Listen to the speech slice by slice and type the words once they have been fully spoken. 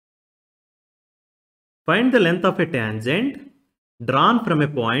Find the length of a tangent drawn from a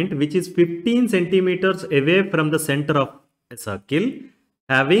point which is 15 centimeters away from the center of a circle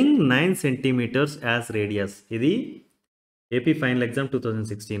having 9 centimeters as radius. Idi AP Final Exam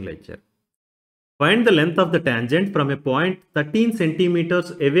 2016 lecture. Find the length of the tangent from a point 13 centimeters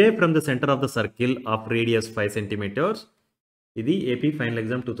away from the center of the circle of radius 5 centimeters. Idi AP Final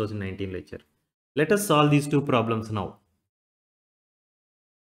Exam 2019 lecture. Let us solve these two problems now.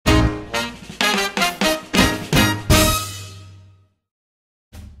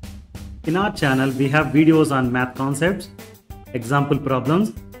 In our channel, we have videos on math concepts, example problems,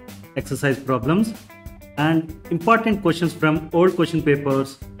 exercise problems, and important questions from old question papers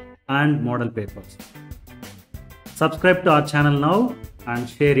and model papers. Subscribe to our channel now and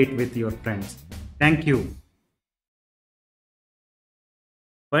share it with your friends. Thank you.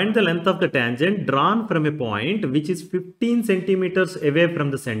 Find the length of the tangent drawn from a point which is 15 centimeters away from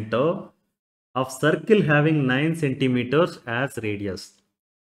the center of circle having 9 centimeters as radius.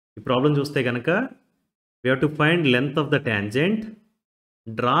 The problem చూస్తే గనక we have to find length of the tangent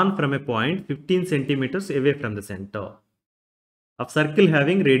drawn from a point 15 centimeters away from the center of circle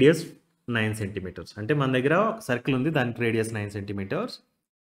having radius 9 centimeters. అంటే మన దగ్గర ఒక circle ఉంది, దానికి radius 9 centimeters,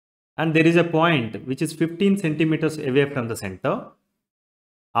 and there is a point which is 15 centimeters away from the center.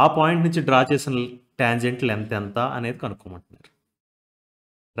 ఆ point నుంచి draw చేసిన tangent length ఎంత అనేది కనుక్కోమంటున్నారు.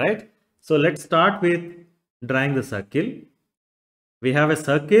 Right, so let's start with drawing the circle. We have a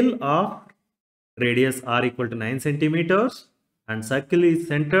circle of radius r equal to 9 centimeters and circle is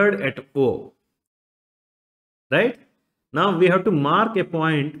centered at O. Right? Now we have to mark a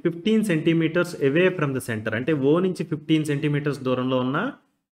point 15 centimeters away from the center. అంటే O నుంచి 15 centimeters దూరంలో ఉన్న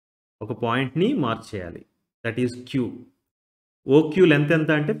ఒక point ని mark చేయాలి. That is Q. OQ length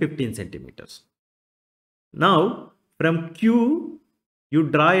ఎంత అంటే 15 centimeters. Now from Q you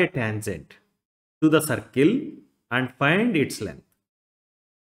draw a tangent to the circle and find its length.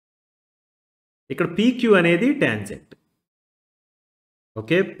 ఇక్కడ PQ అనేది టాంజెంట్.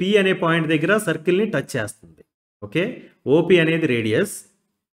 ఓకే, P అనే పాయింట్ దగ్గర సర్కిల్ని టచ్ చేస్తుంది. ఓకే, OP అనేది రేడియస్,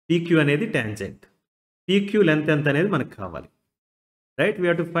 PQ అనేది టాంజెంట్. PQ లెంత్ ఎంత అనేది మనకు కావాలి. Right, we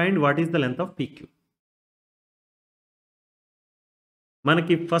have to find what is the length of PQ.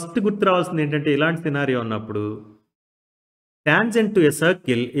 మనకి ఫస్ట్ గుర్తు రావాల్సింది ఏంటంటే, ఇలాంటి సినారియో ఉన్నప్పుడు tangent to a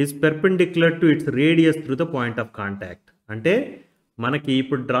circle is perpendicular to it's radius through the point of contact. అంటే మనకి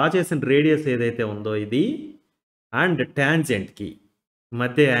ఇప్పుడు డ్రా చేసిన రేడియస్ ఏదైతే ఉందో ఇది అండ్ టాంజెంట్కి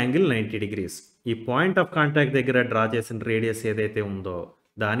మధ్య యాంగిల్ 90 degrees. ఈ పాయింట్ ఆఫ్ కాంటాక్ట్ దగ్గర డ్రా చేసిన రేడియస్ ఏదైతే ఉందో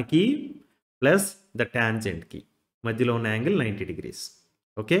దానికి ప్లస్ ద టాంజెంట్కి మధ్యలో ఉన్న యాంగిల్ 90 degrees.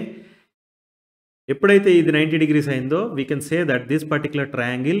 ఓకే, ఎప్పుడైతే ఇది 90 degrees అయిందో we can say that this particular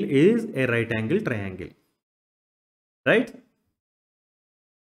triangle is a right angle triangle. Right,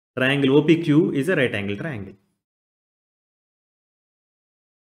 triangle OPQ is a right angle triangle.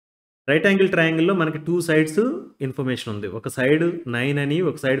 Right angle ట్రయాంగిల్లో మనకి 2 sides ఇన్ఫర్మేషన్ ఉంది. ఒక సైడ్ 9 అని,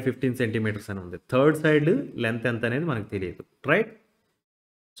 ఒక సైడ్ 15 centimeters అని ఉంది. థర్డ్ సైడ్ లెంత్ ఎంత అనేది మనకు తెలియదు. రైట్,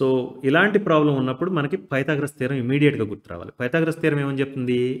 సో ఇలాంటి ప్రాబ్లం ఉన్నప్పుడు మనకి పైథాగరస్ థియరం ఇమీడియట్గా గుర్తు రావాలి. పైథాగరస్ థియరం ఏమని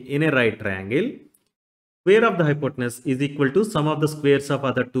చెప్తుంది? In a right triangle square of the hypotenuse is equal to some of the squares of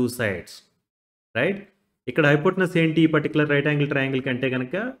other 2 sides. Right, ఇక్కడ హైపోటెనస్ ఏంటి ఈ పర్టికులర్ రైట్ యాంగిల్ ట్రయాంగిల్ కంటే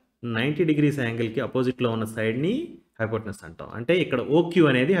కనుక 90 degrees యాంగిల్కి అపోజిట్లో ఉన్న సైడ్ని హైపోటెనస్ అంటాం. అంటే ఇక్కడ OQ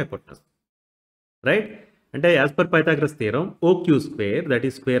అనేది హైపోటెనస్. రైట్, అంటే as per Pythagoras theorem OQ square, that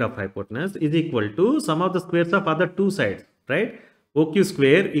is square of hypotenuse, is equal to some of the squares of other 2 sides. Right, OQ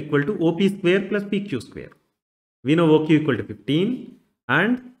square equal to OP square plus PQ square. We know OQ equal to 15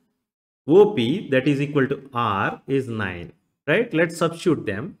 and OP that is equal to R is 9. Right, let's substitute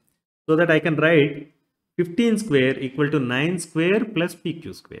them so that I can write 15 square equal to 9 square plus PQ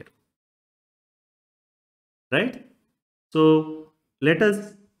square. Right, so let us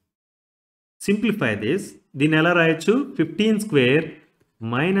simplify this. దీన్ని ఎలా రాయొచ్చు? 15 square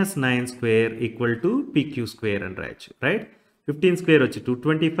minus 9 square equal to PQ square అని రాయొచ్చు. Right, 15 square వచ్చి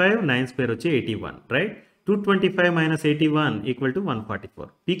 225, 9 square వచ్చి 81. Right, 225 minus 81 equal to 144.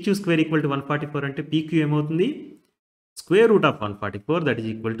 PQ square equal to 144 అంటే PQ ఏమవుతుంది? Square root of 144, that is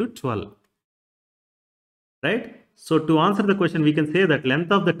equal to 12. Right, so to answer the question we can say that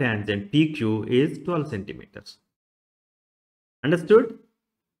length of the tangent PQ is 12 centimeters. Understood?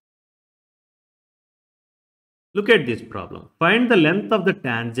 Look at this problem. Find the length of the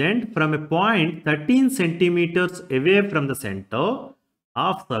tangent from a point 13 centimeters away from the center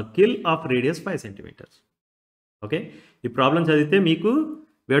of circle of radius 5 centimeters. Okay, the problem chadite meeku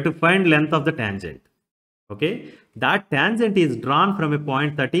we have to find length of the tangent. Okay, that tangent is drawn from a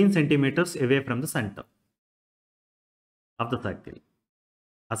point 13 centimeters away from the center of the circle.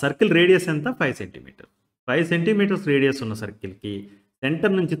 A circle radius enta 5 centimeters. 5 centimetres radius ఉన్న సర్కిల్కి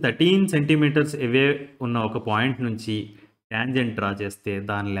centre నుంచి 13 centimetres అవే ఉన్న ఒక point నుంచి tangent draw చేస్తే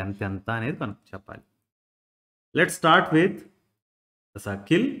దాని length ఎంత అనేది మనకు చెప్పాలి. Let's start with the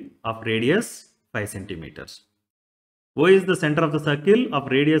circle of radius 5 centimetres. O is the center of the circle of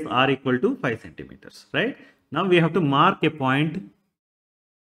radius r equal to 5 centimeters, right? Now we have to mark a point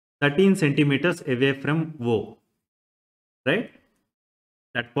 13 centimeters away from O, right?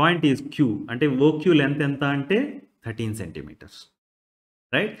 That point is Q. Ante OQ length enta ante 13 centimeters,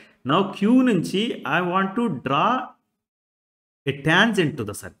 right? Now Q nunchi I want to draw a tangent to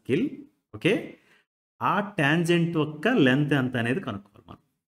the circle, okay? Aa tangent okka length enta anedi kanukovali manam.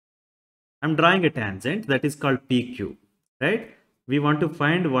 I'm drawing a tangent that is called PQ, right? We want to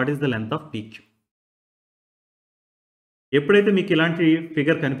find what is the length of PQ. ఎప్పుడైతే మీకు ఇలాంటి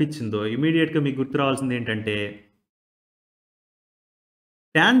figure కనిపించిందో ఇమీడియట్గా మీకు గుర్తు రావాల్సింది ఏంటంటే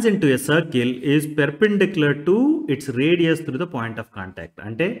tangent to a circle is perpendicular to its radius through the point of contact.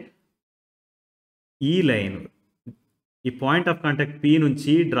 అంటే ఈ లైన్, ఈ పాయింట్ ఆఫ్ కాంటాక్ట్ P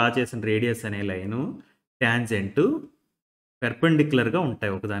నుంచి డ్రా చేసిన రేడియస్ అనే లైను ట్యాంజెంట్ పెర్పెండిక్యులర్గా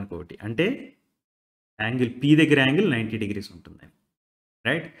ఉంటాయి ఒకదానికొకటి. అంటే యాంగిల్ P దగ్గర యాంగిల్ 90 degrees ఉంటుంది,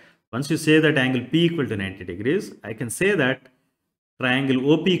 right? Once you say that angle P equal to 90 degrees, I can say that triangle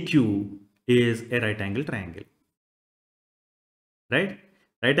OPQ is a right angle triangle, right?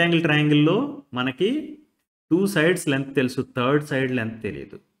 Right angle triangle లో మనకి 2 sides length తెలుసు, third side length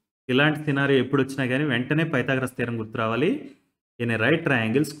తెలియదు. ఇలాంటి scenario ఎప్పుడు వచ్చినా కానీ వెంటనే Pythagoras theorem గుర్తు రావాలి. In a right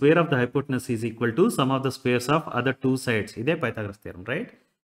triangle square of the hypotenuse is equal to some of the squares of other 2 sides. ఇదే పైథాగరస్ థియరం, రైట్?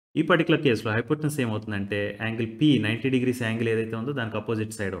 ఈ పర్టికులర్ కేసులో హైపోటెనస్ ఏమవుతుందంటే యాంగిల్ P 90 degrees యాంగిల్ ఏదైతే ఉందో దానికి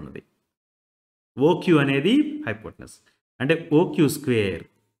అపోజిట్ సైడ్ ఉన్నది. OQ అనేది హైపోటెనస్, అంటే OQ స్క్వేర్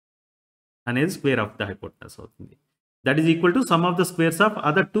అనేది స్క్వేర్ ఆఫ్ ద హైపోటెనస్ అవుతుంది. That is equal to some of the squares of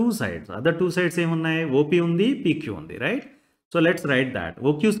other 2 sides. Other 2 sides ఏమున్నాయి? OP ఉంది, PQ ఉంది, right? So let's write that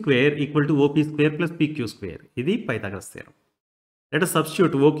OQ square equal to OP square plus PQ square. ఇది Pythagoras theorem. Let us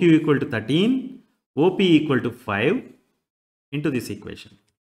substitute OQ equal to 13, OP equal to 5 into this equation.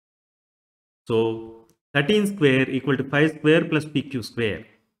 So 13 square equal to 5 square plus PQ square.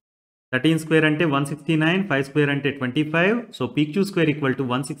 13 square ante 169, 5 square ante 25. So PQ square equal to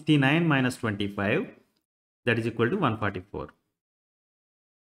 169 minus 25. That is equal to 144.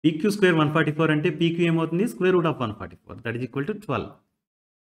 PQ square 144 ante PQ ఏమవుతుంది? Square root of 144. That is equal to 12.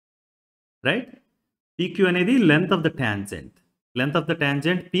 Right? PQ అనేది length of the tangent. Length of the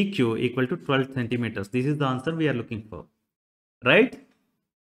tangent PQ equal to 12 centimeters. This is the answer we are looking for. Right?